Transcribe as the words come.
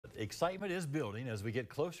Excitement is building as we get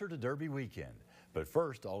closer to Derby weekend. But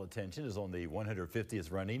first, all attention is on the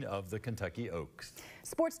 150th running of the Kentucky Oaks.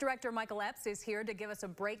 Sports director Michael Epps is here to give us a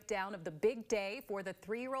breakdown of the big day for the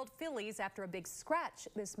 3-year-old fillies after a big scratch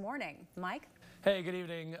this morning. Mike? Hey, good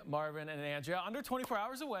evening, Marvin and Andrea. Under 24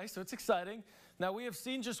 hours away, so it's exciting. Now, we have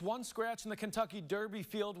seen just one scratch in the Kentucky Derby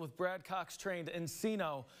field with Brad Cox-trained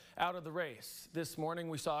Encino out of the race. This morning,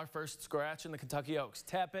 we saw our first scratch in the Kentucky Oaks.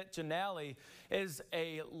 Tapit Jeanallie is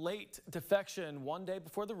a late defection one day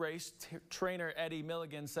before the race. Trainer Eddie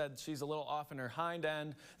Milligan said she's a little off in her hind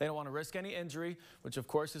end. They don't want to risk any injury, which of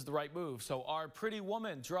course is the right move. So our Pretty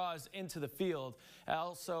Woman draws into the field.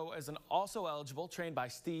 Also eligible, trained by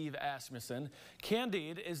Steve Asmussen.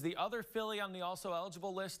 Candide is the other filly on the also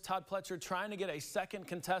eligible list. Todd Pletcher trying to get a second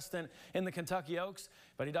contestant in the Kentucky Oaks,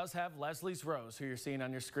 but he does have Leslie's Rose, who you're seeing on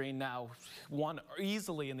your screen now. Won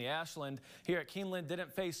easily in the Ashland here at Keeneland.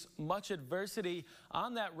 Didn't face much adversity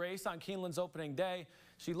on that race on Keeneland's opening day.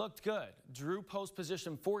 She looked good. Drew post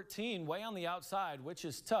position 14 way on the outside, which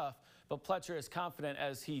is tough, but Pletcher is confident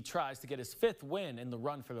as he tries to get his 5th win in the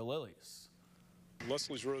run for the Lilies.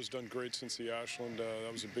 Leslie's Rose done great since the Ashland.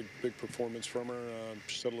 That was a big performance from her.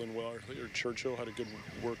 Settled in well. Churchill had a good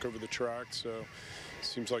work over the track, so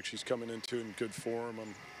seems like she's coming into it in good form.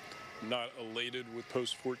 I'm not elated with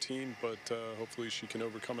post 14, but hopefully she can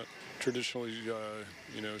overcome it. Traditionally,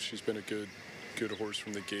 you know, she's been a good horse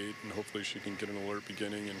from the gate, and hopefully she can get an alert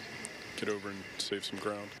beginning and get over and save some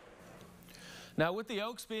ground. Now, with the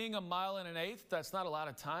Oaks being 1 1/8 miles, that's not a lot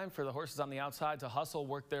of time for the horses on the outside to hustle,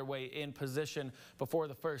 work their way in position before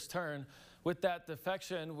the first turn. With that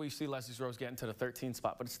defection, we see Leslie's Rose getting to the 13th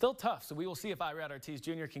spot, but it's still tough. So we will see if Irad Ortiz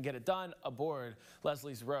Jr. can get it done aboard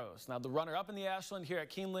Leslie's Rose. Now, the runner-up in the Ashland here at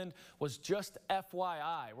Keeneland was just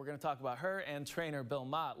FYI. We're going to talk about her and trainer Bill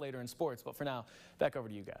Mott later in sports, but for now, back over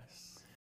to you guys.